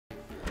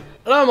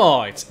Hello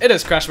mods, it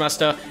is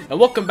Crashmaster, and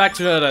welcome back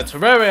to another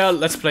Terraria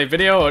Let's Play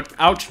video.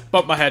 Ouch,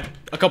 bumped my head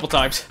a couple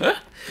times.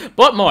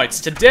 But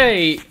mods,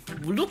 today,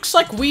 looks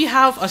like we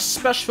have a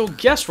special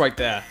guest right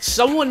there.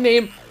 Someone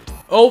named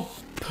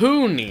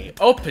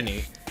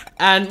Openi.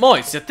 And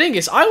mods, the thing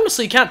is, I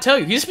honestly can't tell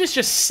you. He's been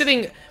just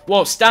sitting,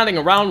 well, standing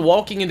around,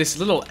 walking in this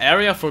little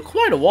area for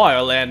quite a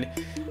while, and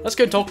let's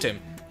go talk to him.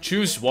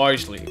 Choose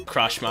wisely,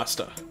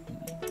 Crashmaster.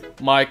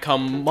 My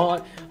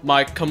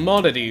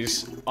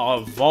commodities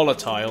are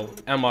volatile,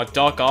 and my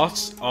dark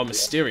arts are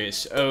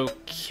mysterious.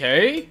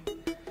 Okay?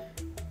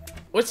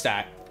 What's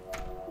that?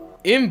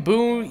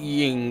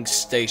 Imbuing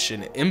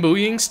station.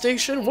 Imbuing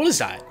station? What is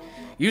that?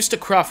 Used to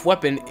craft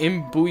weapon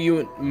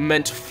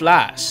imbuement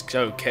flasks.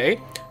 Okay.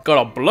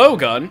 Got a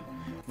blowgun.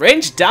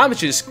 Range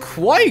damage is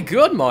quite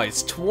good,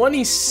 mates.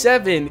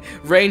 27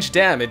 range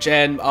damage.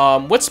 And,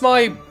 what did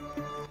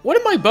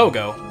my bow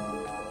go?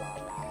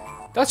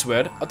 That's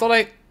weird. I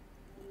thought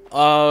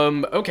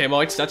okay,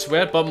 mates, that's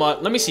weird, but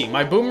let me see.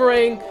 My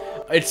boomerang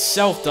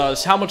itself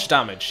does how much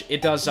damage?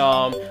 It does,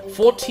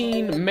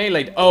 14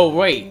 melee. Oh,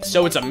 wait,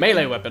 so it's a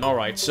melee weapon,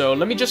 alright. So,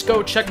 let me just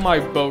go check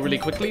my bow really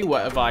quickly,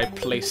 where have I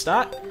placed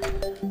that?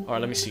 Alright,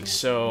 let me see.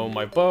 So,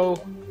 my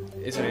bow,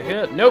 is it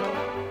here? Nope.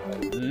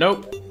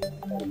 Nope.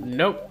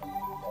 Nope.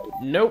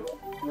 Nope.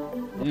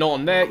 Not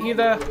in there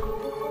either.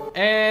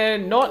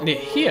 And not near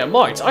here,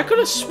 mates. I could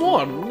have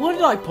sworn. Where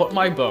did I put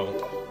my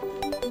bow?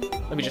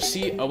 Let me just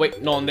see. Oh,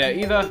 wait, not on there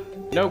either.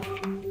 Nope.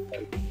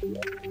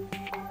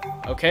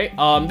 Okay,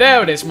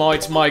 there it is,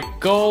 mates. My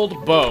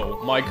gold bow.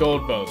 My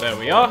gold bow. There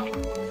we are.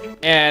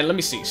 And let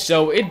me see.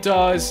 So it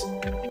does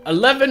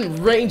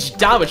 11 range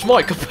damage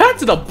more compared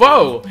to the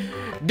bow.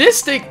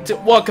 This thing,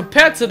 well,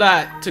 compared to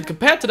that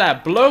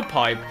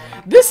blowpipe,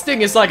 this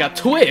thing is like a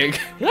twig.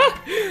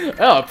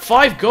 Oh,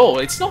 5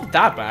 gold. It's not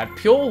that bad.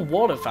 Pure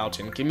water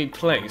fountain. Give me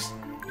place.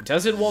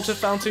 Desert water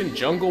fountain,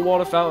 jungle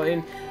water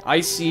fountain,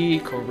 icy,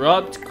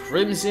 corrupt,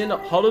 crimson,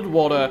 hollowed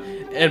water,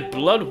 and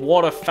blood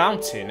water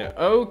fountain.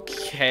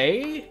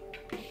 Okay.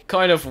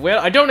 Kind of weird.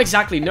 I don't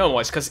exactly know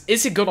why, because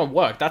is it gonna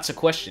work? That's a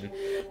question.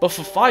 But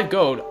for 5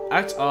 gold,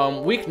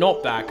 weak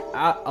knockback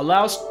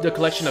allows the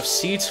collection of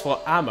seeds for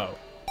ammo.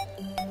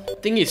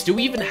 Thing is, do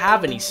we even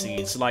have any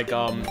seeds? Like,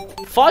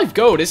 5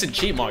 gold isn't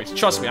cheap, Mike.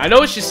 Trust me. I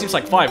know it just seems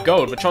like 5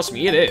 gold, but trust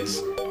me, it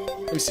is.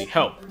 Let me see.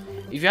 Help.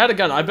 If you had a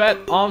gun, I bet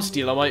arms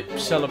dealer might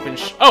sell up in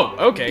oh,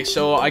 okay,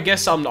 so I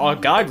guess our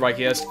guide right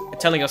here is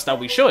telling us that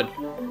we should.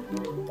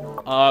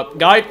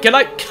 Guide, can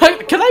I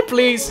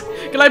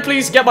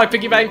please get my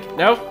piggy bank?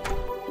 No?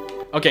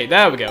 Okay,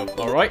 there we go.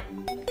 Alright.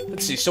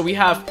 Let's see, so we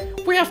have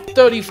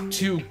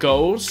 32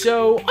 gold,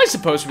 so I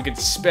suppose we could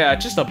spare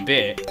just a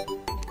bit.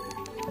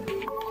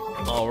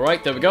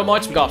 Alright, there we go,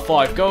 mates. We got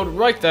 5 gold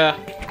right there.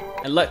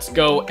 And let's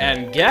go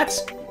and get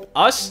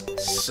us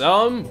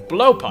some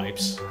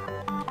blowpipes.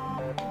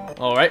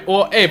 Alright,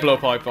 or a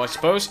blowpipe, I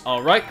suppose.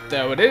 Alright,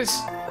 there it is.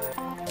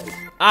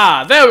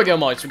 Ah, there we go,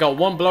 mates. We got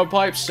 1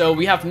 blowpipe, so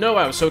we have no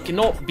arrow, so it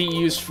cannot be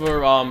used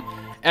for,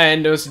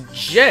 and there's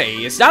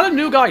Jay. Is that a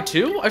new guy,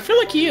 too? I feel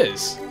like he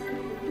is.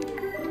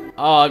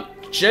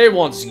 Jay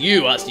wants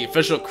you as the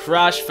official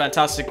Crash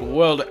Fantastic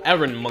World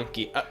errand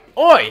monkey.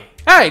 Oi!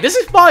 Hey, this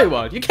is my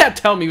world. You can't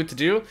tell me what to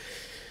do.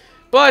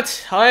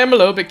 But I am a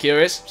little bit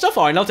curious, so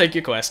fine, I'll take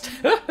your quest.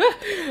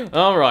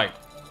 Alright.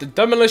 The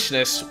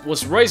demolitionist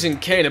was raising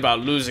Cain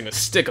about losing a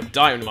stick of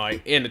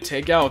dynamite in the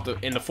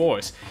takeout in the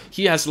forest.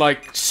 He has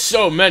like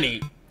so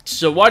many.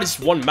 So why does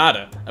one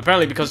matter?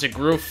 Apparently because it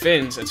grew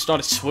fins and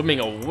started swimming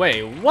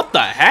away. What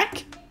the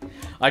heck?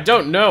 I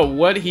don't know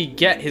where did he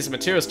get his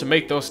materials to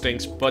make those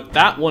things, but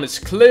that one is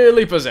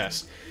clearly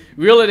possessed.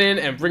 Reel it in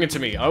and bring it to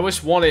me. I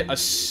always wanted a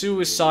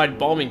suicide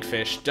bombing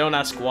fish. Don't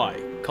ask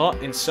why.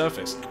 Caught in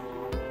surface.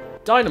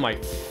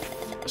 Dynamite.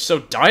 So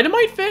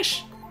dynamite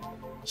fish?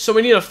 So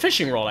we need a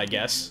fishing rod, I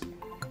guess.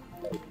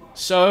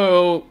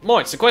 So,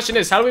 Moits, the question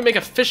is, how do we make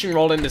a fishing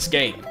rod in this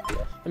game?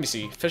 Let me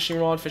see. Fishing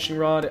rod.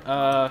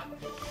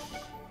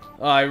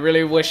 I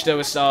really wish there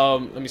was,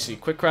 let me see.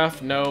 Quick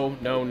craft? No.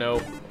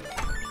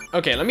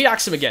 Okay, let me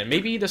ask him again.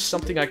 Maybe there's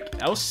something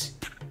else?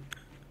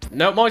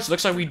 No, Moits,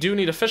 looks like we do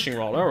need a fishing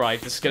rod.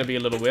 Alright, this is gonna be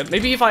a little weird.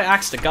 Maybe if I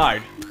ask the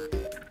guide.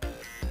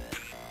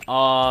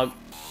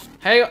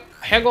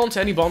 Hang on to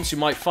any bombs you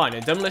might find.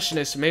 A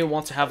demolitionist may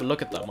want to have a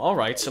look at them.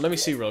 Alright, so let me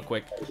see real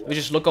quick. Let me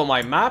just look on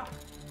my map.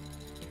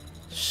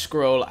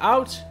 Scroll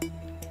out.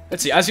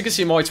 Let's see, as you can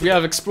see, Moits, we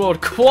have explored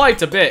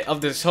quite a bit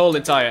of this whole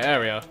entire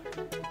area.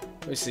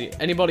 Let me see,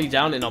 anybody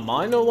down in a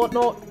mine or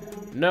whatnot?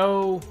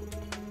 No,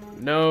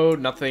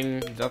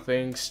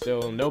 nothing,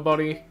 still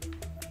nobody.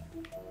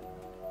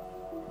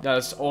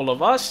 That's all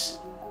of us.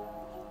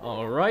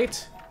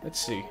 Alright,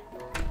 let's see.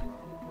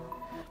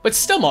 But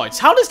still, Mods,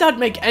 how does that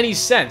make any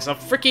sense? A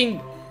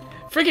freaking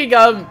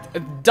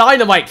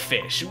dynamite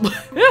fish.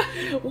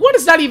 What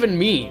does that even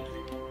mean?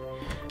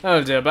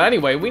 Oh dear, but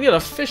anyway, we need a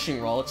fishing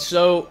rod,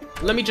 so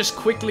let me just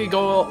quickly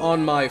go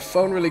on my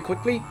phone really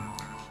quickly.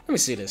 Let me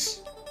see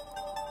this.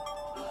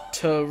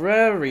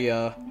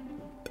 Terraria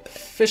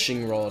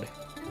fishing rod.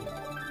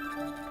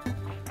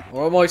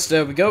 Alright,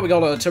 there we go. We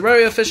got a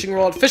Terraria fishing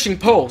rod. Fishing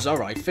poles.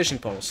 Alright, fishing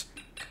poles.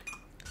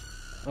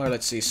 Alright,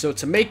 let's see. So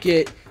to make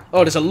it...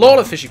 Oh, there's a lot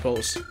of fishing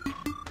poles.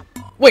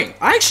 Wait,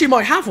 I actually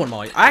might have one,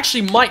 Mike. I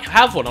actually might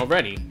have one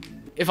already.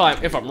 If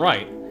I'm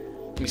right.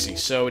 Let me see.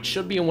 So it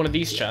should be in one of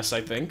these chests, I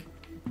think.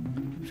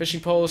 Fishing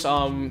poles.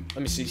 Let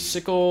me see.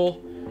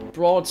 Sickle.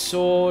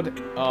 Broadsword.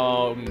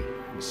 Let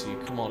me see.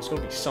 Come on, it's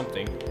gotta be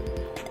something.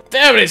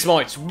 There it is,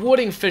 Mike.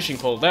 Wooden fishing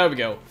pole. There we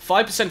go.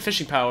 5%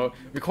 fishing power.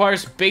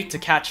 Requires bait to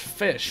catch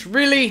fish.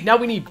 Really? Now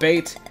we need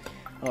bait.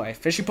 Alright,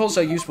 fishing poles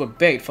are used with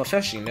bait for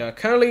fishing. There are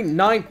currently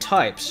 9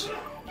 types.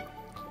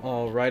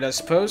 Alright, I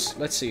suppose.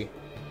 Let's see.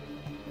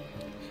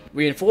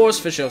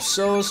 Reinforced, fish of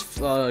souls.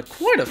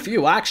 Quite a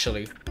few,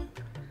 actually.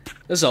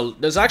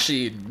 There's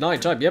actually 9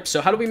 types. Yep,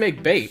 so how do we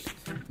make bait?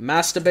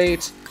 Master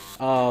bait.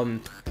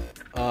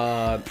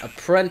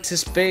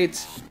 Apprentice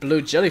bait.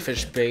 Blue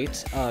jellyfish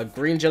bait.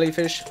 Green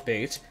jellyfish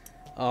bait.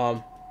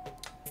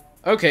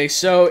 Okay,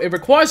 so it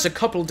requires a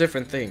couple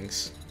different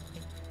things.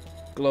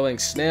 Glowing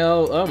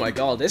snail. Oh my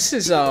god, this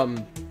is,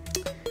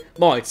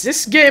 Mike,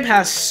 this game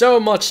has so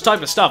much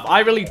type of stuff. I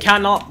really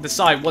cannot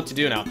decide what to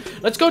do now.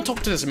 Let's go talk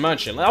to this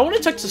merchant. I want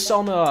to talk to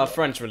some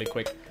friends really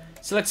quick.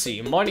 So let's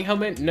see. Mining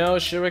helmet, no.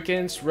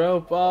 Shurikens,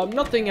 rope,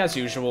 nothing as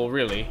usual,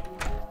 really.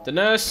 The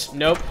nurse,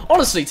 nope.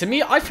 Honestly, to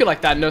me, I feel like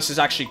that nurse is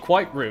actually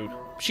quite rude.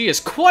 She is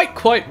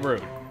quite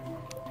rude.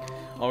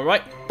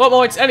 Alright, but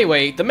Mods,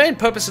 anyway, the main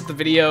purpose of the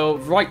video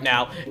right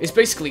now is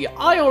basically,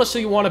 I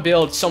honestly want to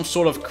build some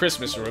sort of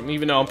Christmas room,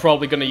 even though I'm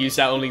probably going to use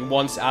that only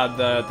once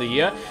out of the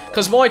year.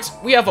 Because Mods,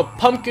 we have a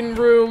pumpkin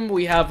room,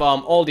 we have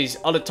all these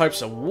other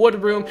types of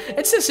wood room,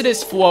 and since it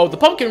is for, the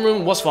pumpkin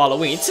room was for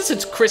Halloween, since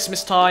it's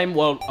Christmas time,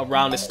 well,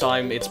 around this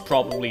time, it's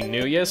probably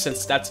New Year,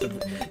 since that's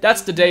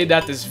the day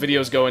that this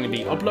video is going to be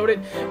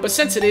uploaded. But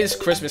since it is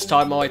Christmas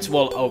time, Mods,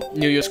 well,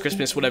 New Year's,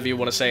 Christmas, whatever you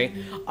want to say,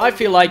 I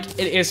feel like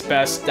it is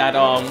best that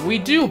we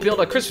do build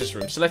a Christmas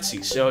room. So let's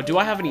see. So do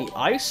I have any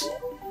ice?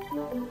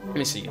 Let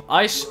me see.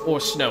 Ice or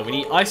snow? We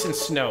need ice and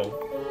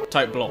snow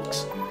type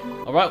blocks.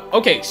 Alright.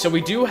 Okay, so we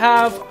do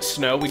have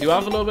snow. We do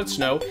have a little bit of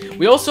snow.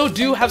 We also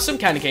do have some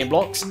candy cane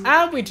blocks.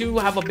 And we do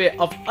have a bit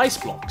of ice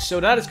blocks. So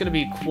that is going to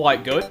be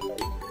quite good.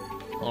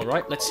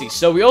 Alright, let's see.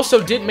 So we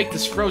also did make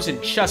this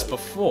frozen chest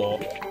before.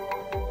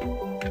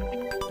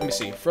 Let me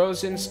see.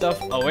 Frozen stuff.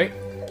 Oh, wait.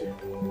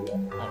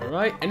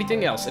 Alright,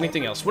 anything else?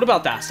 Anything else? What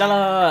about that? Is that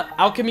a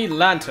alchemy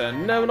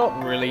lantern? No,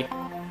 not really.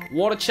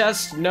 Water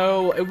chest?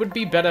 No, it would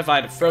be better if I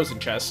had a frozen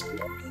chest.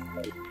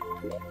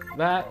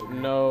 That?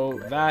 No.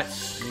 That?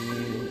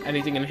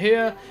 Anything in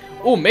here?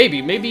 Oh,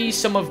 maybe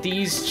some of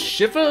these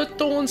shiver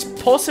thorns,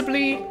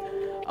 possibly?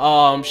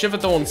 Shiver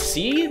thorn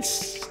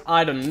seeds?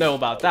 I don't know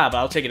about that, but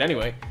I'll take it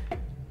anyway.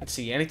 Let's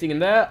see, anything in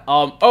there?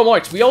 Oh,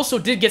 right, we also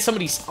did get some of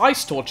these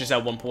ice torches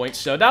at one point,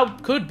 so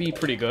that could be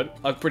pretty good.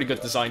 A pretty good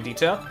design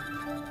detail.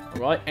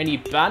 Alright, any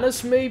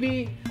banners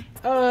maybe?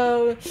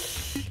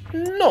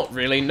 Not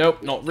really,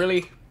 nope, not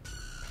really.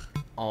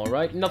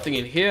 Alright, nothing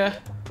in here.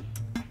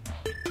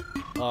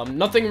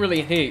 Nothing really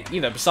in here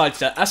either, besides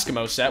the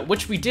Eskimo set,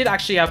 which we did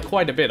actually have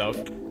quite a bit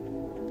of.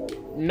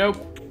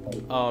 Nope.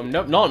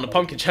 Nope, not in the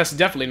pumpkin chest,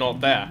 definitely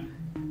not there.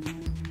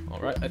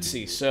 Alright, let's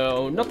see,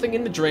 so nothing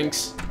in the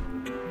drinks.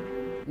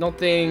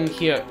 Nothing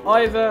here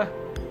either.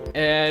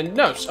 And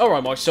no,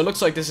 alright, Mark, so it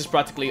looks like this is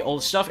practically all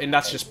the stuff, and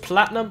that's just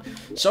platinum.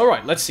 So,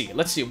 alright, let's see,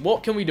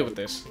 what can we do with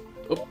this?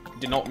 Oop,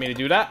 did not mean to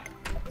do that.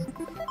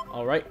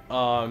 Alright,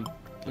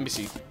 let me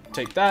see,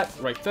 take that,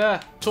 right there,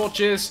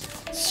 torches,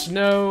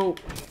 snow,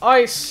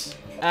 ice,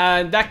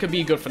 and that could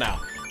be good for now.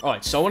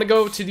 Alright, so I want to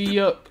go to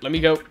the, let me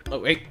go, oh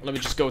wait, let me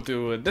just go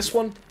through this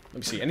one. Let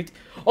me see, anything.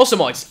 Also,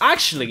 Mark,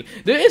 actually,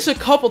 there is a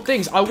couple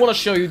things I want to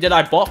show you that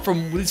I bought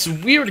from this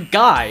weird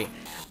guy.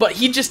 But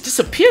he just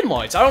disappeared,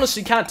 Mods. I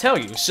honestly can't tell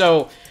you.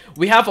 So,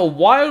 we have a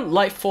wild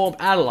life form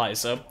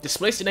analyzer.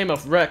 Displays the name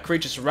of rare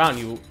creatures around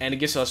you, and it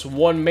gives us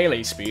 1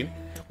 melee speed.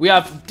 We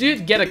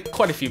did get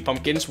quite a few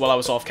pumpkins while I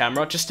was off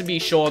camera, just to be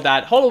sure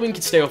that Halloween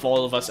can stay with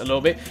all of us a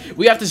little bit.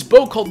 We have this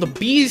bow called the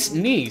Bee's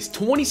Knees,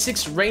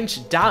 26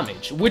 range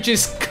damage, which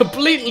is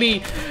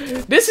completely...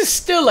 This is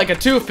still like a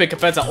toothpick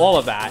compared to all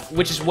of that,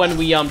 which is when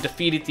we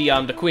defeated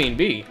the Queen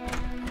Bee.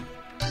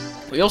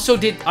 I also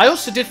did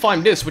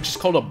find this, which is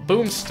called a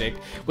boomstick,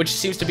 which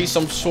seems to be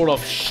some sort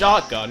of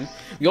shotgun.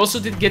 We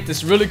also did get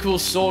this really cool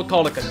sword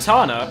called a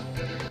katana,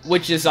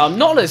 which is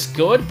not as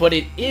good, but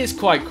it is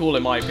quite cool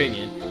in my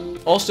opinion.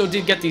 Also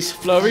did get these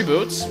flurry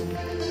boots,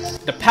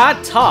 the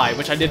pad tie,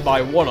 which I did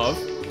buy 1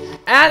 of,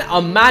 and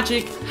a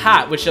magic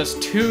hat, which does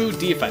 2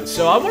 defense.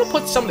 So I want to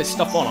put some of this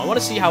stuff on. I want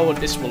to see how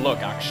this will look,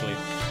 actually.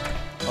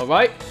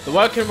 Alright, the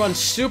one can run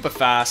super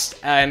fast,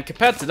 and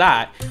compared to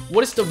that,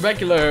 what is the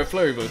regular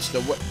flurry boots? The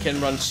one can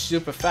run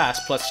super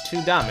fast, plus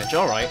 2 damage,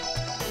 alright.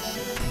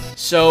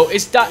 So,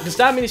 does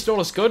that mean it's not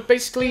as good,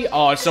 basically?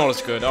 Oh, it's not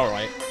as good,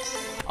 alright.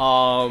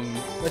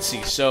 Let's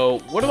see, so,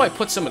 where do I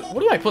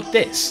put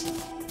this?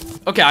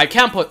 Okay, I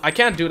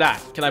can't do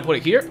that. Can I put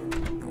it here?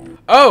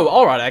 Oh,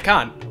 alright, I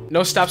can't.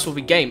 No steps will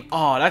be gained.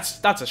 Oh,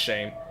 that's a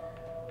shame.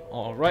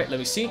 Alright, let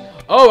me see.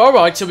 Oh,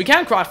 alright, so we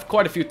can craft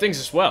quite a few things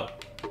as well.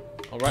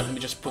 Alright, let me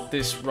just put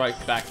this right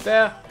back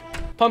there.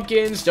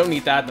 Pumpkins, don't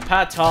need that. The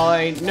pad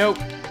thai, nope.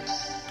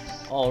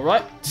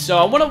 Alright, so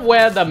I want to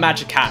wear the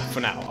magic hat for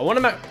now. I want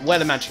to wear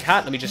the magic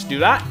hat. Let me just do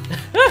that.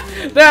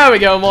 There we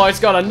go, Mo. It's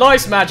got a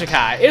nice magic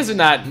hat. Doesn't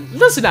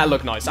that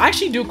look nice? I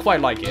actually do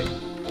quite like it.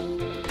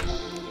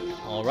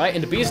 Alright,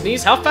 and the bee's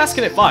knees. How fast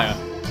can it fire?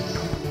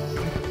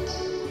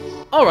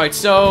 Alright,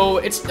 so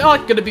it's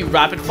not going to be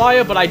rapid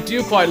fire, but I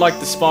do quite like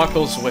the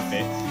sparkles with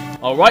it.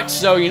 Alright,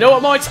 so you know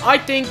what, mates? I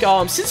think,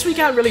 since we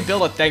can't really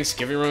build a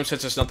Thanksgiving room,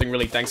 since there's nothing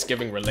really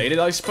Thanksgiving related,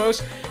 I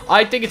suppose,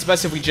 I think it's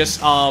best if we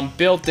just,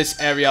 build this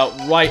area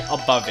right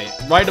above it.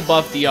 Right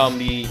above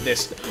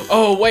this.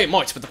 Oh, wait,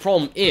 mates, but the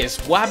problem is,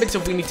 what happens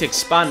if we need to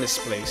expand this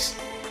place?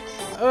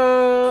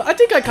 I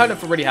think I kind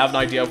of already have an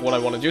idea of what I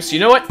want to do, so you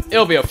know what?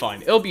 It'll be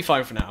fine. It'll be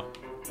fine for now.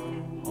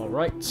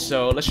 Alright,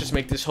 so let's just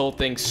make this whole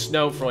thing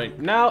snow for right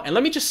now, and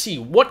let me just see,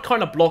 what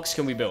kind of blocks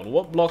can we build?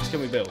 What blocks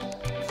can we build?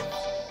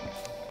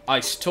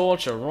 Ice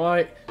torch,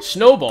 alright.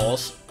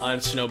 Snowballs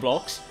and snow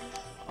blocks.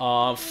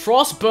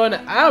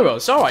 Frostburn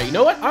arrows. Alright, you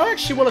know what? I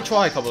actually want to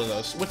try a couple of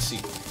those. Let's see.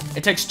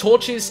 It takes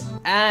torches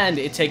and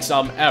it takes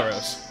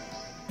arrows.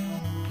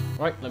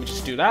 Alright, let me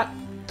just do that.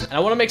 And I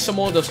want to make some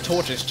more of those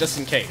torches just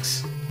in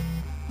case.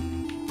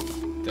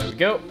 There we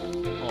go.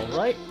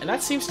 Alright, and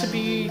that seems to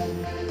be...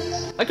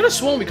 I could have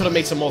sworn we could have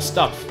made some more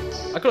stuff.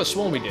 I could have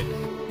sworn we did.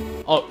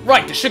 Oh,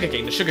 right, the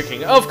sugarcane, the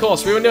sugarcane. Of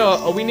course, we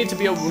need to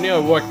be near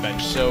a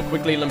workbench, so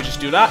quickly, let me just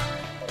do that.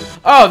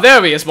 Oh,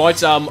 there he is,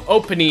 mates. I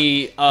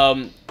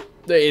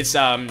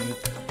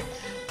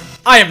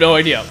have no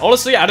idea.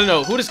 Honestly, I don't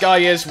know who this guy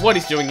is, what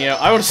he's doing here.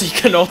 I honestly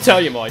cannot tell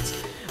you,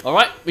 mates.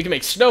 Alright, we can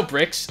make snow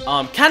bricks,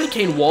 candy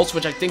cane walls,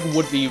 which I think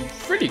would be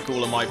pretty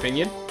cool in my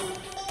opinion.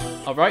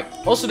 Alright,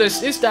 also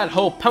this is that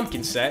whole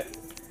pumpkin set.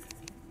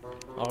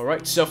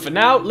 Alright, so for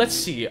now, let's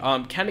see,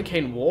 candy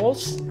cane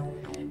walls.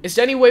 Is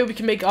there any way we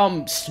can make,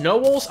 snow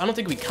walls? I don't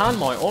think we can,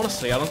 Mike.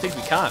 Honestly, I don't think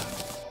we can.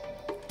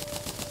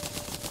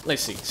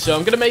 Let's see. So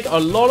I'm gonna make a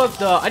lot of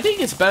the... I think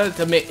it's better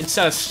to make,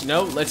 instead of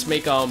snow, let's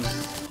make, or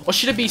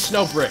should it be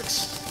snow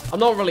bricks? I'm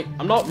not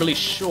really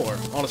sure,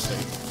 honestly.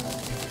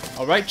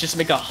 Alright, just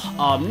make a,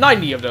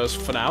 90 of those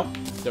for now.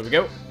 There we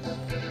go.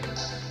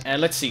 And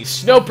let's see,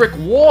 snow brick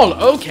wall.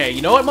 Okay,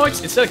 you know what, Mike?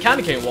 Instead of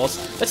candy cane walls,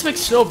 let's make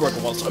snow brick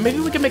walls. Or maybe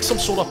we can make some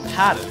sort of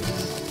pattern.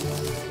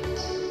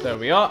 There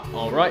we are.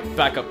 Alright,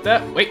 back up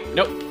there. Wait,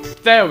 nope.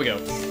 There we go.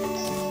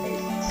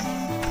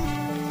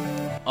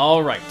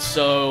 Alright,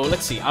 so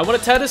let's see. I want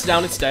to tear this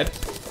down instead.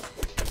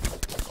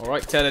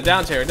 Alright, tear it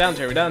down, tear it down,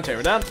 tear it down, tear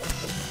it down.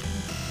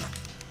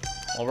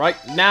 Alright,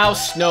 now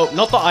snow.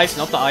 Not the ice,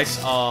 not the ice.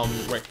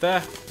 Right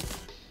there.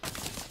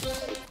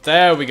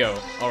 There we go.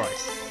 Alright.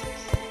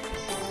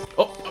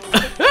 Oh.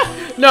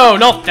 No,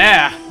 not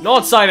there.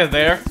 Not inside of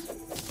there.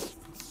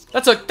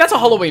 That's a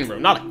Halloween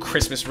room, not a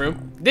Christmas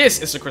room.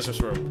 This is a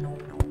Christmas room.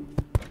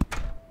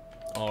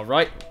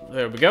 Alright,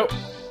 there we go.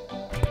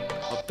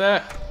 Up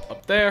there,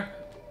 up there.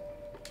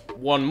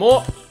 One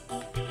more.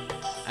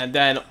 And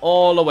then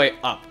all the way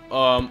up.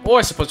 Or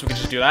I suppose we could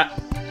just do that.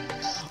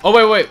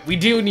 Oh, wait, we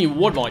do need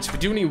wood, mates. We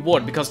do need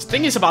wood, because the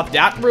thing is about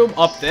that room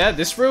up there,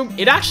 this room,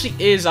 it actually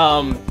is,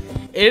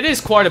 it is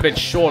quite a bit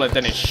shorter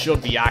than it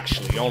should be,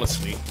 actually,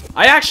 honestly.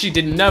 I actually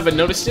did never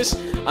notice this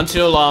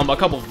until, a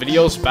couple of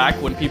videos back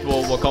when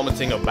people were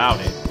commenting about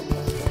it.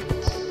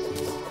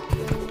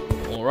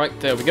 Alright,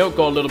 there we go.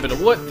 Got a little bit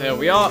of wood. There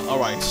we are.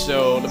 Alright,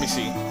 so let me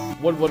see.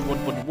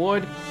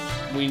 Wood.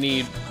 We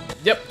need...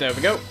 Yep, there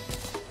we go.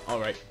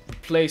 Alright.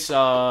 Place,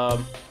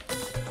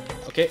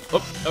 okay.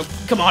 Oh,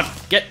 come on.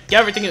 Get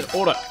everything in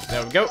order.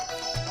 There we go.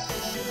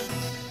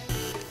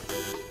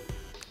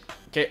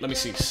 Okay, let me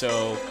see.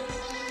 So,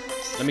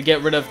 let me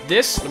get rid of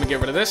this. Let me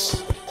get rid of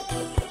this.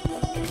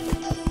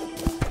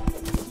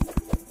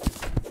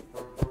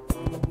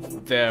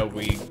 There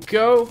we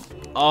go.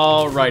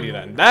 Alrighty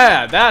then.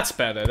 That's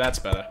better. That's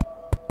better.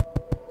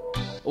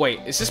 Wait,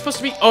 is this supposed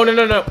to be? Oh,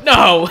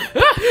 no.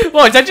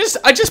 Well,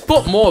 I just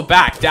put more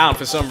back down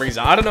for some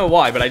reason. I don't know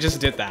why, but I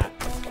just did that.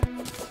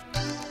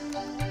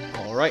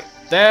 Alright,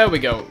 there we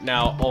go.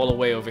 Now, all the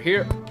way over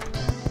here.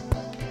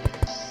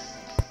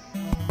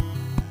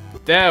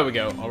 There we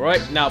go.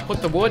 Alright, now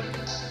put the wood.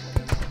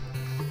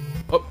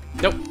 Oh,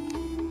 nope.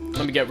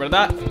 Let me get rid of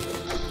that.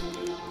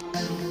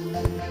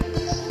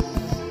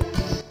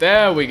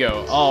 There we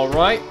go.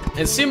 Alright.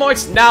 And see,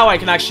 mates, now I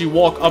can actually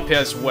walk up here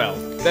as well.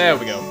 There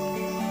we go.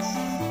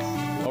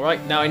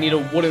 Alright, now I need a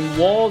wooden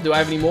wall. Do I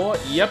have any more?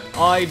 Yep,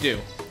 I do.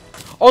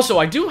 Also,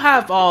 I do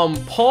have,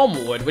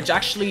 palm wood, which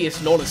actually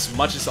is not as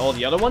much as all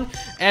the other one,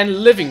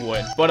 and living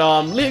wood. But,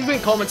 leave me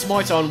comments,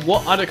 mates, on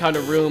what other kind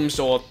of rooms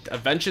or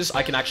adventures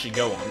I can actually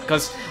go on,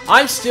 because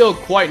I'm still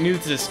quite new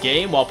to this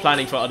game while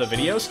planning for other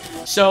videos,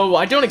 so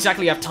I don't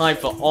exactly have time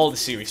for all the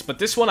series, but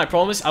this one, I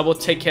promise, I will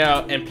take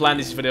care and plan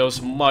these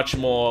videos much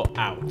more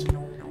out.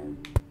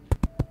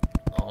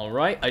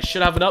 Alright, I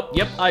should have it up.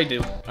 Yep, I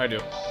do.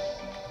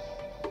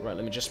 Alright,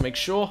 let me just make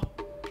sure.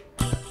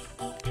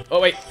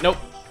 Oh, wait, nope.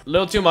 A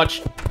little too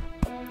much.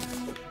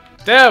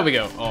 There we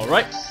go.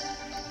 Alright.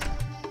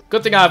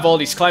 Good thing I have all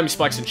these climbing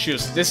spikes and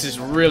shoes. This is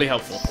really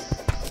helpful.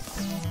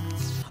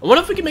 I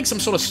wonder if we can make some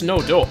sort of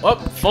snow door. Oh,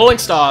 falling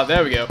star.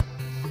 There we go.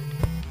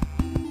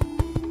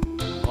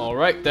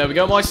 Alright, there we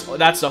go, boys.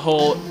 That's the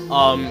whole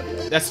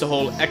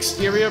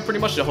exterior, pretty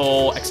much the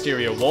whole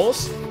exterior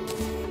walls.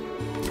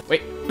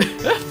 Wait.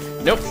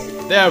 Nope.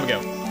 There we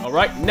go.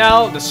 Alright,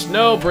 now the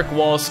snow brick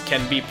walls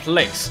can be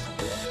placed.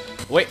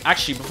 Wait,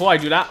 actually, before I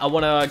do that, I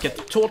want to get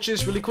the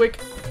torches really quick.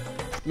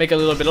 Make a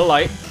little bit of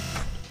light.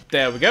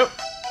 There we go.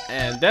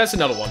 And there's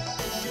another one.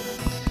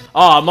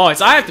 Oh,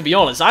 Mois, I have to be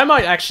honest. I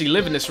might actually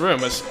live in this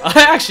room.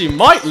 I actually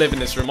might live in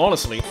this room,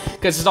 honestly.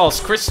 Because it's all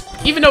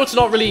even though it's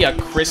not really a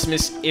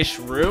Christmas-ish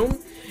room.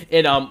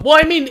 Well,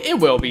 I mean, it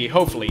will be,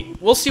 hopefully.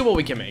 We'll see what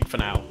we can make for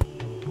now.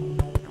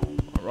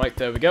 Alright,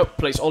 there we go.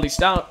 Place all these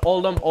down.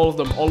 All of them, all of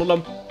them, all of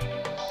them.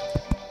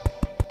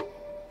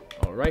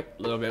 Alright,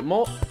 a little bit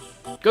more.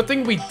 Good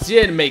thing we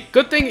did make.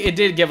 Good thing it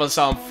did give us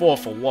 4 for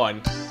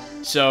 1.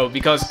 So,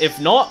 because if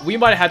not, we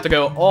might have to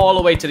go all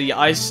the way to the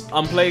ice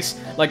place,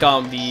 like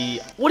the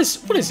what is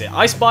it?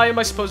 Ice biome,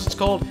 I suppose it's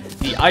called.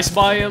 The ice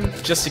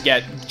biome, just to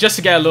get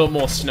a little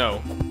more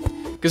snow.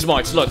 Because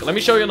Marks, look, let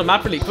me show you on the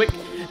map really quick.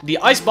 The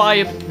ice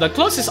biome, the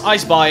closest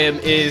ice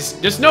biome is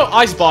there's no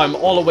ice biome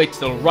all the way to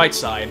the right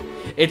side.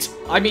 It's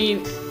I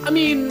mean,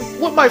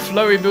 with my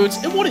flurry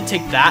boots, it wouldn't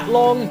take that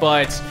long,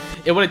 but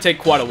it wouldn't take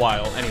quite a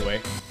while anyway.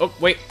 Oh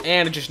wait,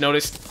 and I just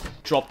noticed.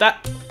 Drop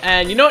that.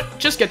 And you know what?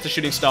 Just get the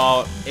shooting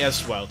star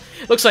as well.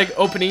 Looks like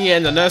Opening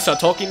and the nurse are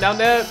talking down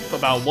there.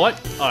 About what?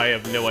 I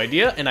have no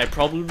idea, and I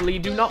probably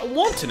do not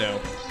want to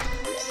know.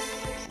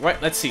 Right,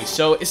 let's see.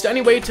 So, is there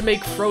any way to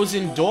make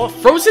frozen door?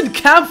 Frozen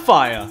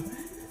campfire!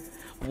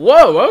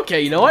 Whoa, okay,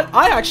 you know what?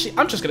 I'm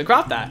just gonna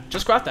craft that.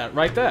 Just craft that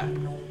right there.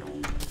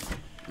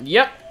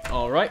 Yep,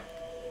 alright.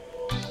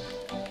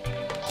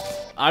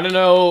 I don't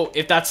know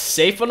if that's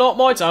safe or not,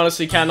 Mods. I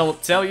honestly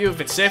cannot tell you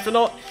if it's safe or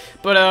not.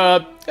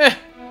 But,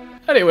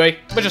 anyway,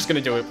 we're just gonna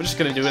do it. We're just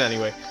gonna do it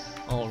anyway.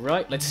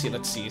 Alright, let's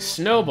see.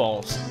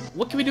 Snowballs.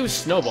 What can we do with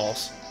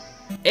snowballs?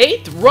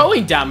 8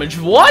 throwing damage?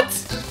 What?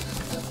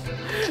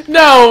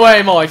 No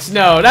way, Moix.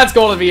 No, that's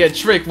gonna be a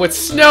trick with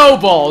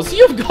snowballs.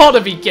 You've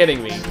gotta be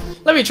kidding me.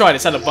 Let me try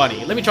this at a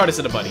bunny.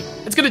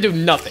 It's gonna do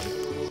nothing.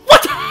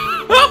 What?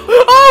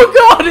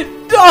 Oh, God!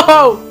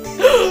 No!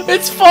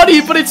 It's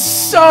funny, but it's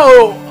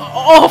so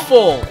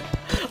awful.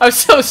 I'm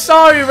so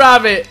sorry,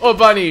 Rabbit or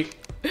Bunny.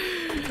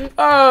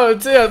 Oh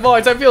dear,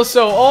 Mods, I feel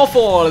so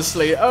awful,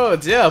 honestly. Oh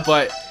dear,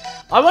 but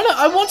I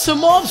want some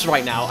mobs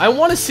right now. I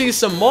want to see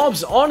some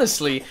mobs,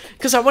 honestly,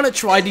 because I want to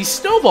try these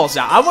snowballs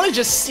out. I want to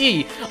just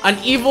see an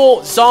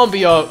evil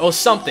zombie or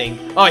something.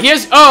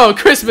 Oh,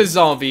 Christmas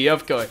zombie,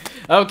 of course.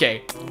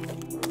 Okay.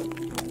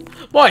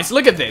 Boys,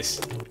 look at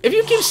this. If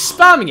you keep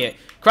spamming it,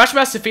 Crash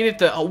Bash defeated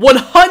the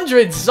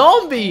 100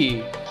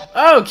 zombie.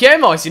 Okay,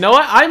 Mods, you know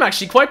what? I'm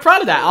actually quite proud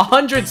of that.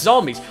 100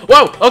 zombies.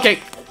 Whoa, okay,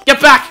 get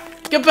back.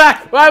 Get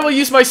back! I will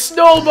use my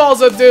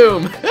snowballs of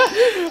doom!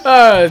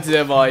 Oh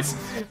dear, boys.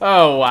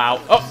 Oh wow.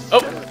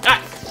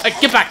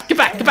 Get back!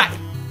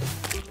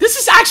 This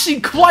is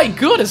actually quite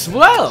good as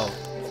well!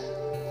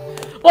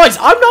 Boys,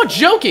 I'm not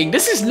joking.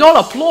 This is not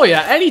a ploy or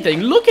anything.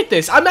 Look at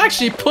this. I'm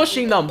actually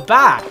pushing them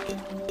back.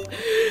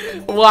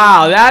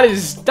 Wow, that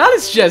is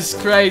just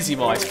crazy,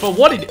 boys. But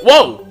what did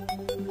whoa!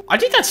 I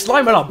think that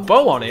slime had a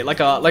bow on it, like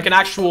an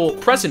actual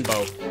present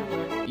bow.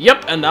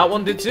 Yep, and that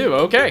one did too.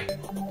 Okay.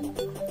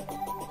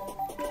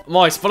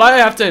 Nice, but I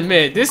have to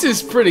admit, this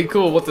is pretty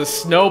cool with the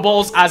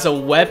snowballs as a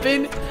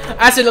weapon.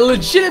 As a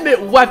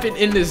legitimate weapon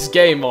in this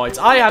game, mods.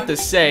 I have to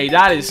say,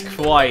 that is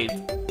quite...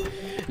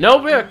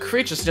 No rare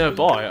creatures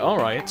nearby.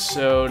 Alright,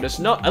 so there's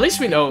not... At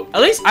least we know...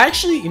 At least,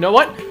 actually, you know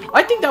what?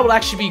 I think that would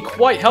actually be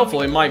quite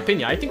helpful, in my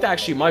opinion. I think that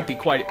actually might be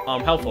quite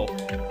helpful.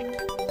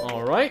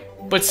 Alright.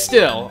 But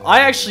still, I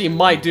actually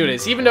might do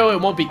this, even though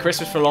it won't be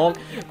Christmas for long.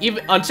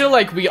 Even until,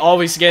 like, we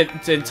always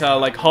get into,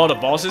 like, harder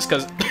bosses,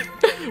 because...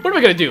 What am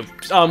I gonna do?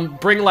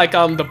 Bring like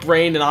the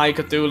Brain and Eye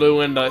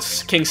Cthulhu and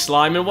the King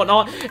Slime and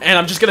whatnot, and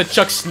I'm just gonna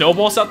chuck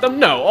snowballs at them?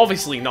 No,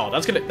 obviously not.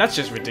 That's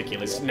just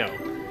ridiculous. No.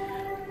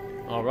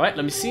 All right,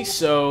 let me see.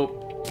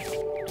 So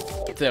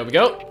there we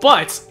go.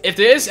 But if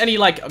there is any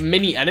like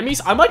mini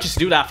enemies, I might just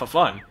do that for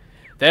fun.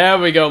 There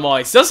we go,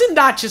 Moise. Doesn't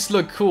that just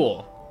look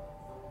cool?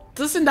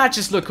 Doesn't that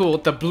just look cool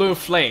with the blue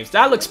flames?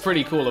 That looks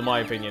pretty cool in my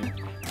opinion.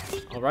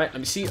 All right, let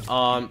me see.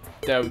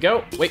 There we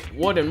go. Wait,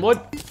 wood and wood.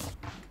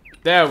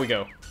 There we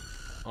go.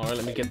 Alright,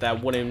 let me get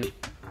that wooden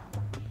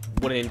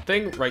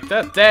thing right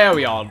there. There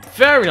we are.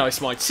 Very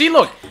nice, Mike. See,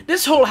 look,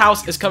 this whole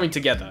house is coming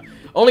together.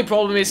 Only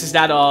problem is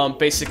that,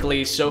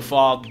 basically, so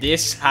far,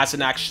 this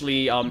hasn't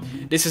actually,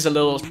 this is a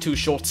little too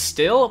short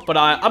still, but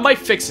I might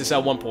fix this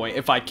at one point,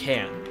 if I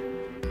can.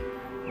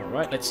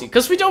 Alright, let's see.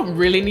 Because we don't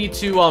really need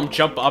to,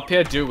 jump up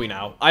here, do we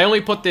now? I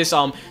only put this,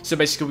 so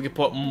basically we can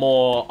put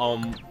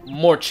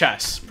more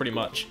chests, pretty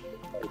much.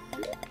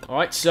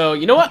 Alright, so,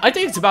 you know what? I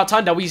think it's about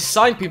time that we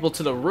assign people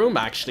to the room,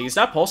 actually. Is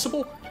that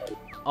possible?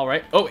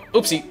 Alright. Oh,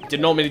 oopsie. Did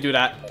not mean to do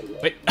that.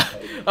 Wait.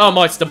 Oh,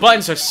 my, the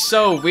buttons are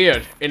so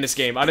weird in this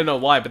game. I don't know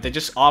why, but they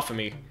just are for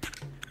me.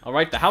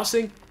 Alright, the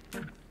housing.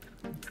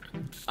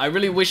 I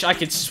really wish I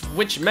could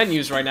switch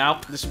menus right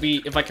now. This would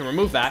be, if I can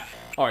remove that.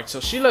 Alright, so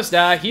she lives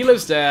there, he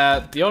lives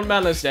there, the old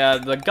man lives there,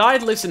 the guy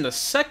lives in the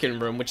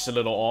second room, which is a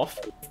little off.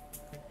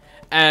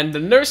 And the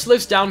nurse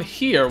lives down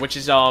here, which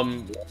is,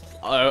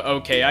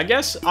 okay, I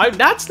guess.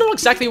 That's not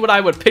exactly what I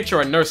would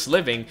picture a nurse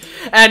living.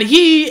 And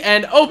he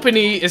and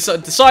Openy is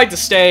decide to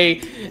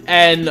stay,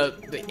 and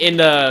in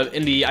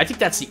the, I think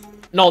that's the,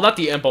 no, not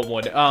the Ember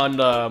Wood,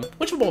 on,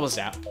 which one was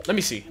that? Let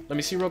me see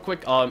real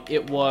quick.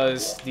 It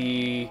was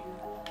the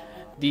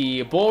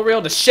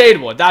Boreal, the Shade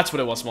Wood, that's what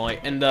it was, Molly.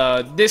 And,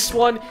 this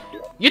one,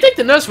 you think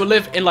the nurse would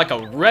live in, like,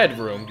 a red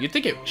room. You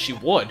think she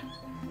would.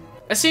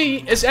 I see,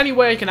 is any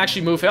way I can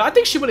actually move here? I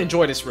think she would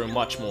enjoy this room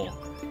much more.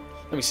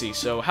 Let me see,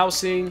 so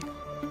housing,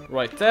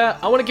 right there.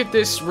 I want to give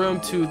this room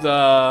to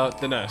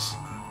the nurse.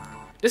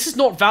 This is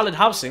not valid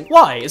housing.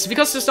 Why? Is it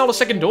because there's not a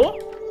second door?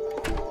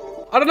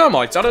 I don't know,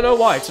 mates. I don't know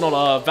why it's not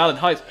a valid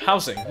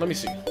housing. Let me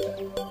see.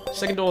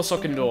 Second door,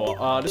 second door.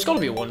 There's gotta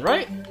be one,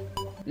 right?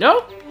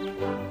 No?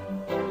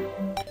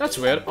 That's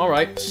weird.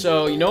 Alright,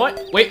 so you know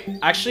what? Wait,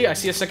 actually, I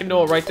see a second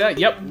door right there.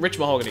 Yep, rich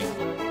mahogany.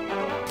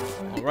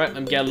 Alright,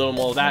 let me get a little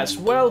more of that as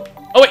well.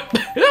 Oh,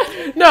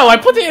 wait! No, I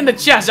put it in the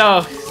chest!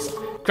 Oh,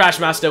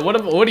 Crashmaster,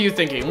 what are you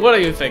thinking? What are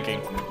you thinking?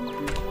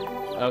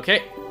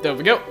 Okay, there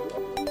we go.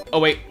 Oh,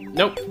 wait.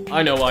 Nope.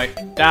 I know why.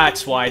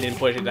 That's why I didn't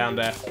put it down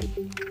there.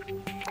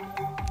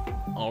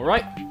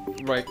 Alright.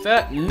 Right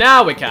there.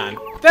 Now we can.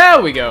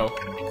 There we go.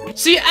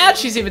 See, and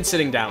she's even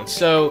sitting down.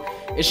 So,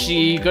 is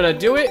she gonna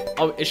do it?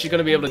 Oh, is she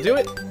gonna be able to do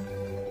it?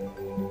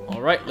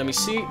 Alright, let me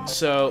see.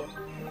 So,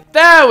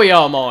 there we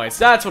are, boys.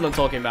 That's what I'm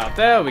talking about.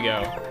 There we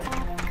go.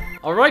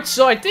 Alright,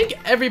 so I think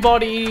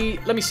everybody...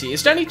 Let me see.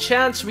 Is there any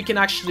chance we can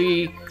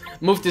actually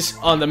move this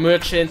on the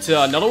merchant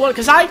to another one?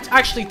 Because I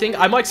actually think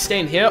I might stay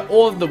in here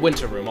or the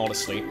winter room,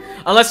 honestly.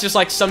 Unless there's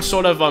like some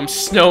sort of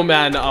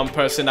snowman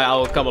person that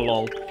will come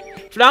along.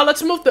 For now,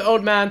 let's move the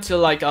old man to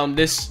like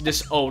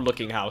this old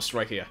looking house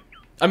right here.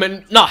 I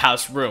mean, not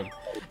house, room.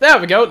 There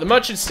we go. The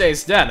merchant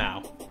stays there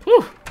now.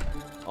 Whew.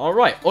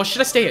 Alright. Or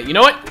should I stay here? You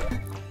know what?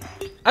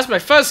 As my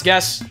first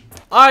guess,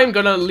 I'm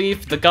gonna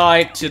leave the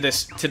guy to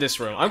this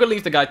room. I'm gonna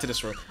leave the guy to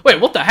this room.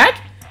 Wait, what the heck?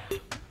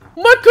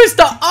 Marcus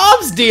the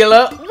arms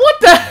dealer? What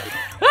the?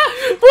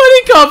 Where'd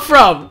he come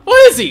from?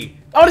 What is he?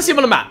 I want to see him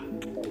on the map.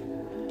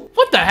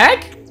 What the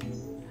heck?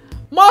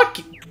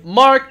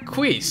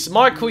 Marquise.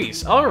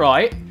 All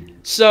right.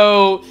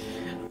 So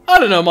I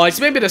don't know, Mike.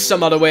 Maybe there's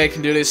some other way I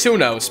can do this. Who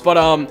knows? But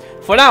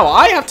for now,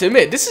 I have to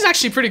admit this is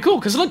actually pretty cool.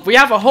 Cause look, we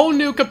have a whole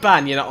new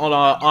companion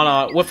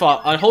with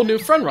a whole new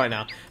friend right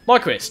now.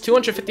 Marquise,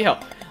 250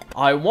 health.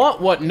 I want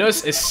what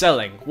Nurse is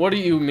selling. What do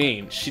you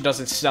mean? She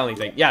doesn't sell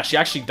anything. Yeah, she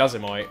actually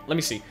doesn't, alright. Let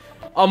me see.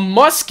 A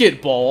musket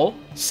ball.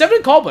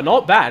 7 copper,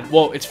 not bad.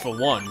 Well, it's for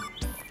 1.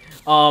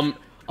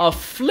 A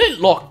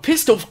flintlock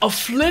pistol. A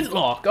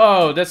flintlock.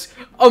 Oh, that's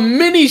a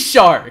mini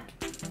shark.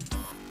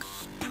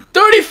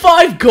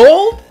 35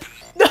 gold?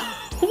 No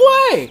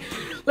way.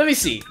 Let me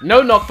see.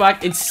 No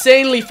knockback.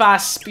 Insanely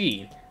fast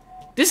speed.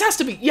 This has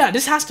to be, yeah,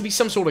 this has to be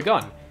some sort of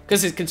gun.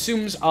 Because it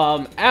consumes,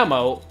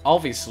 ammo,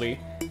 obviously.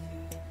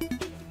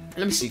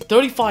 Let me see,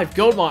 35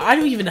 gold, man. I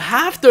don't even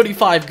have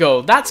 35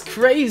 gold. That's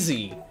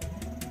crazy.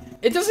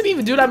 It doesn't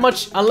even do that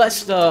much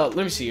unless the,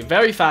 let me see,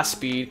 very fast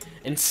speed,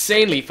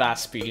 insanely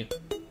fast speed.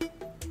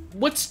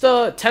 What's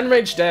the 10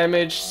 range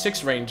damage,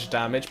 6 range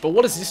damage, but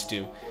what does this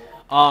do?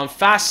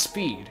 Fast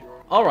speed.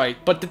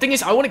 Alright, but the thing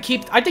is, I want to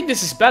keep, I think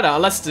this is better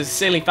unless the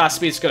insanely fast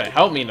speed is going to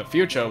help me in the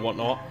future and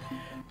whatnot.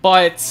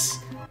 But,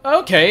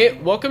 okay,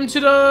 welcome to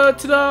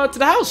the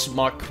house,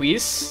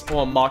 Marquise,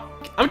 or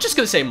I'm just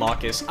gonna say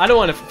Marcus. I don't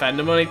want to offend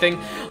him or anything.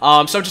 So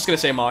I'm just gonna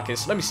say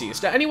Marcus. Let me see. Is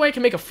there any way I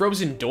can make a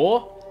frozen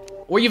door?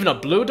 Or even a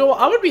blue door?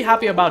 I would be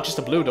happy about just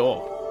a blue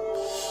door.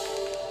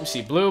 Let me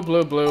see.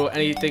 Blue.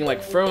 Anything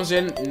like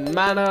frozen?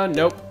 Mana?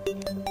 Nope.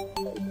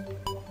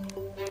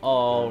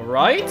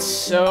 Alright.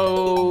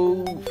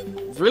 So...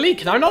 Really?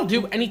 Can I not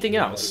do anything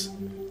else?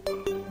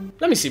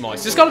 Let me see,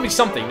 Moise. There's gotta be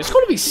something. There's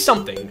gotta be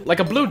something. Like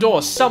a blue door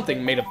or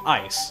something made of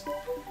ice.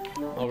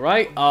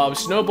 Alright.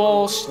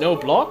 Snowball. Snow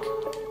block.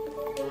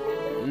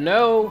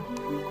 No.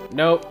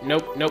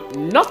 Nope.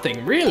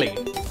 Nothing, really.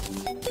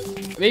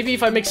 Maybe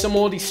if I make some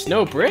more of these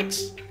snow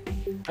bricks?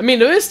 I mean,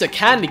 there is the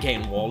candy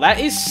cane wall. That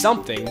is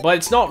something, but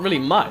it's not really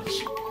much.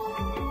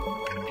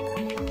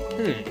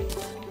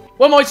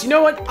 Well, Moise, you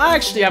know what? I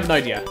actually have an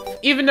idea.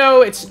 Even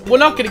though we're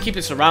not going to keep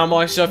this around,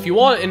 Moise, so if you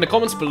want, in the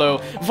comments below,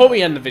 before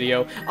we end the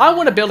video, I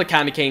want to build a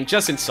candy cane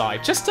just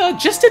inside. Just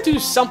to do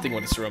something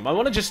with this room. I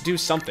want to just do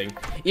something.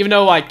 Even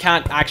though I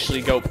can't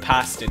actually go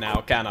past it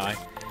now, can I?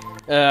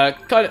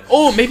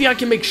 Oh, maybe I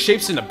can make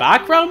shapes in the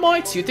background,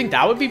 Mites? You think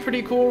that would be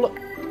pretty cool?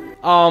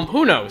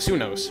 Who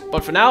knows?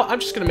 But for now, I'm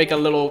just gonna make a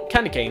little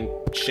candy cane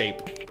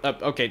shape.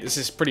 Okay, this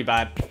is pretty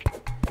bad.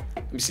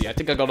 Let me see, I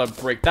think I gotta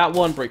break that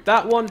one.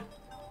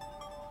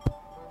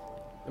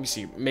 Let me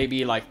see,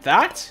 maybe like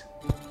that?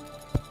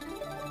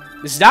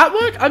 Does that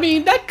work? I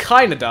mean, that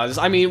kinda does.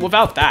 I mean,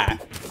 without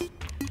that.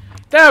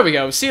 There we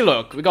go, see,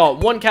 look, we got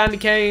 1 candy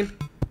cane.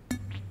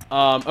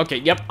 Okay,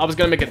 yep, I was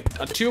gonna make a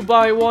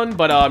 2x1,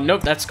 but,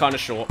 nope, that's kinda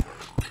short.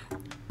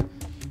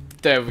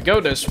 There we go.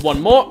 There's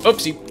one more.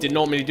 Oopsie, did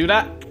not mean to do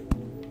that.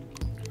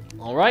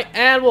 Alright,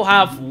 and we'll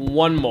have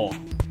one more.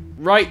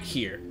 Right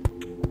here.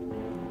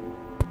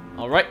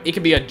 Alright, it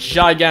can be a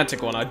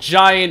gigantic one. A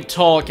giant,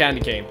 tall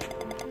candy cane.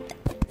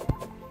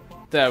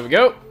 There we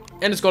go.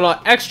 And it's got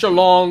an extra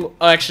long...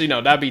 actually,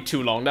 no, that'd be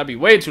too long. That'd be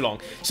way too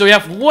long. So we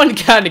have one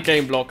candy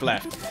cane block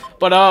left.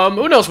 But,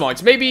 who knows,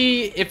 Marks?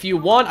 Maybe if you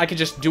want, I could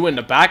just do it in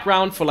the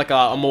background for, like,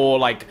 a more,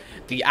 like,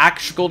 the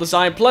actual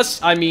design.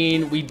 Plus, I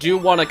mean, we do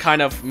want to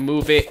kind of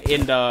move it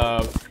in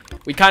the...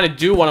 we kind of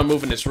do want to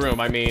move in this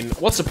room. I mean,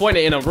 what's the point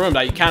in a room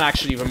that you can't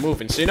actually even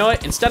move in? So, you know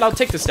what? Instead, I'll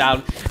take this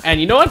down.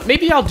 And you know what?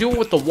 Maybe I'll do it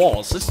with the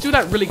walls. Let's do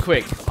that really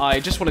quick. I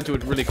just want to do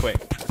it really quick.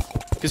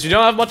 Because we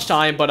don't have much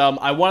time, but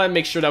I want to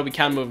make sure that we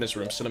can move in this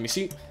room. So let me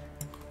see.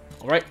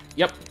 Alright,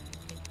 yep.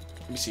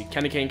 Let me see.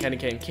 Candy cane, candy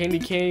cane, candy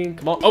cane.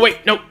 Come on. Oh,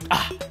 wait, no.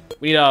 Ah,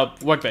 we need a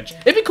workbench.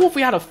 It'd be cool if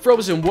we had a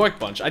frozen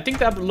workbench. I think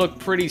that would look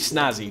pretty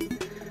snazzy.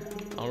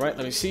 Alright,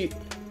 let me see.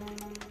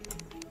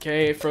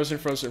 Okay, frozen,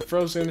 frozen,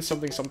 frozen.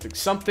 Something, something,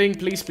 something.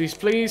 Please, please,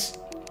 please.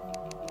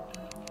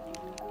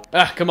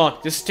 Ah, come on.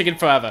 This is taking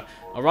forever.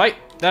 Alright,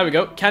 there we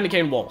go. Candy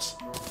cane walls.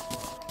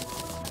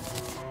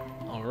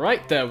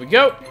 Alright, there we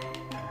go.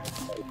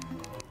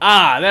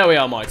 Ah, there we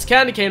are, Marks.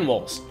 Candy cane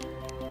walls.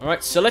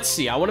 Alright, so let's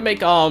see. I want to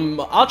make,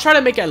 I'll try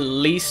to make at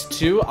least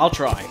 2. I'll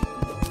try.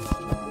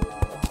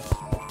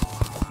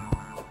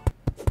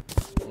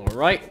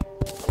 Alright.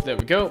 There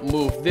we go.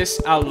 Move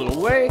this out a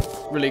little way.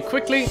 Really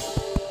quickly.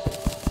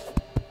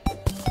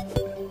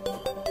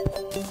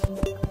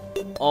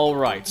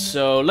 Alright,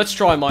 so let's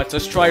try, Marks.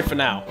 Let's try it for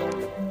now.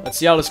 Let's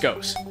see how this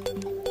goes.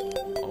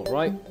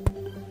 Alright.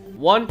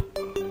 1,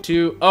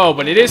 2. Oh,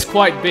 but it is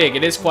quite big.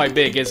 It is quite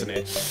big, isn't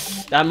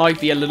it? That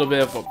might be a little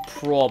bit of a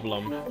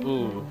problem.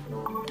 Ooh.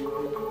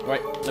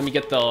 Alright, let me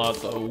get the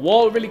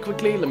wall really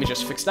quickly. Let me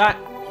just fix that.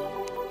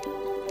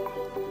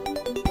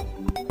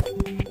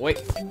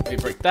 Wait, let me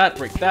break that,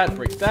 break that,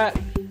 break that.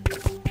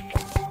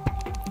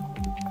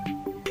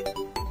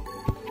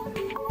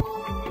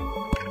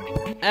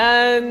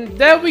 And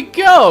there we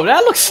go.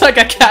 That looks like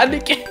a candy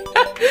cane.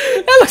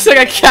 That looks like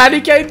a candy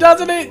cane,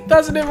 doesn't it?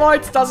 Doesn't it,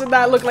 Mike? Doesn't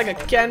that look like a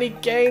candy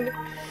cane?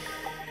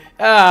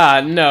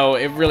 Ah, no,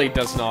 it really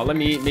does not. Let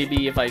me,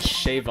 maybe if I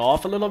shave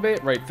off a little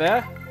bit right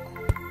there.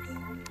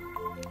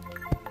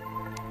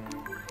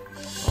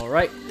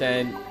 Alright,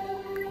 then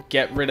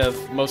get rid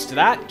of most of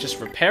that.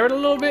 Just repair it a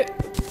little bit.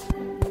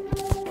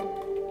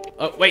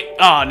 Oh, wait.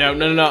 Oh, no,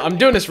 no, no, no. I'm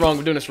doing this wrong.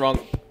 I'm doing this wrong.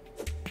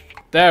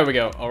 There we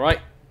go.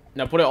 Alright.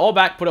 Now put it all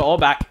back. Put it all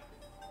back.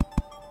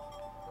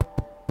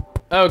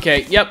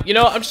 Okay, yep. You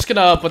know, I'm just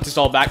gonna put this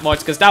all back,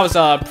 Marks, because that was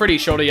a pretty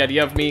shorty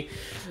idea of me.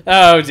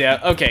 Oh, dear.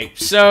 Okay,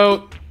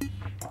 so...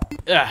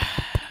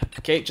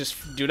 okay,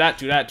 just do that,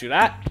 do that, do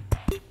that.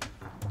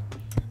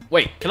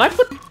 Wait, can I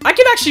put... I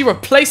can actually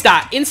replace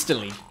that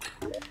instantly.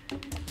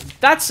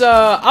 That's,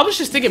 I was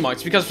just thinking,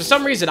 Marks, because for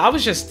some reason, I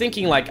was just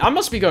thinking, like, I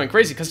must be going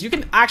crazy, because you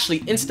can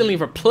actually instantly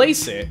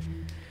replace it.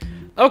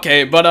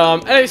 Okay, but,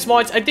 anyways,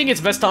 Marks, I think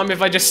it's best time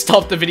if I just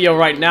stop the video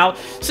right now.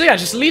 So, yeah,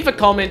 just leave a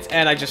comment,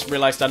 and I just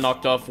realized I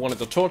knocked off one of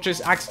the torches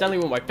accidentally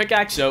with my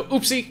pickaxe, so,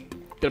 oopsie.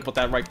 Gonna put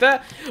that right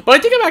there. But I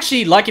think I'm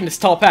actually liking this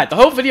top hat. The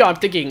whole video I'm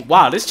thinking,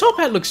 wow, this top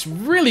hat looks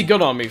really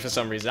good on me for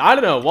some reason. I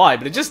don't know why,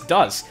 but it just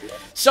does.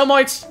 So,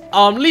 mates,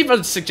 leave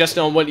a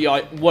suggestion on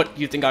what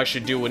you think I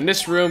should do in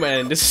this room,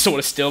 and this is sort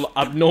of still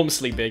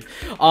enormously big.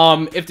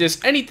 If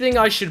there's anything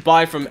I should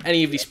buy from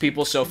any of these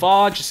people so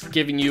far, just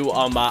giving you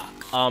a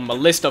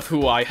list of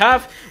who I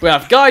have. We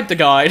have Guide the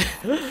Guide,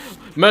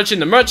 Merchant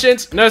the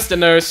Merchant, Nurse the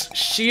Nurse,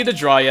 She the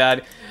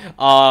Dryad,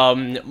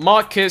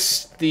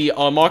 Marcus the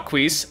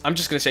Marquise. I'm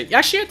just gonna say,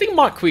 actually I think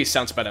Marquise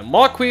sounds better.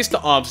 Marquise the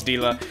Arms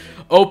Dealer,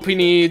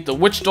 Opini the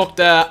Witch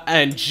Doctor,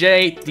 and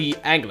Jay the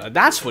Angler.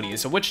 That's what he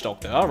is, a Witch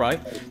Doctor. Alright.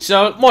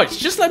 So, Moits,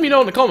 just let me know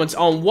in the comments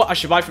on what I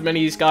should buy from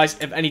any of these guys,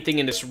 if anything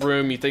in this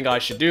room you think I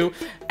should do,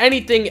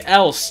 anything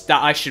else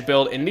that I should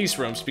build in these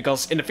rooms,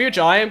 because in the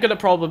future I am gonna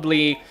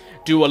probably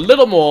do a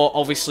little more,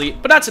 obviously,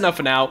 but that's enough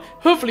for now.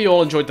 Hopefully you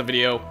all enjoyed the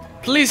video.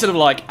 Please hit a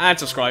like and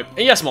subscribe.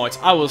 And yes, Moits,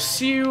 I will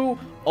see you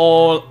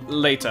all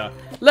later.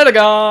 Later,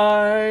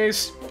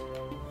 guys!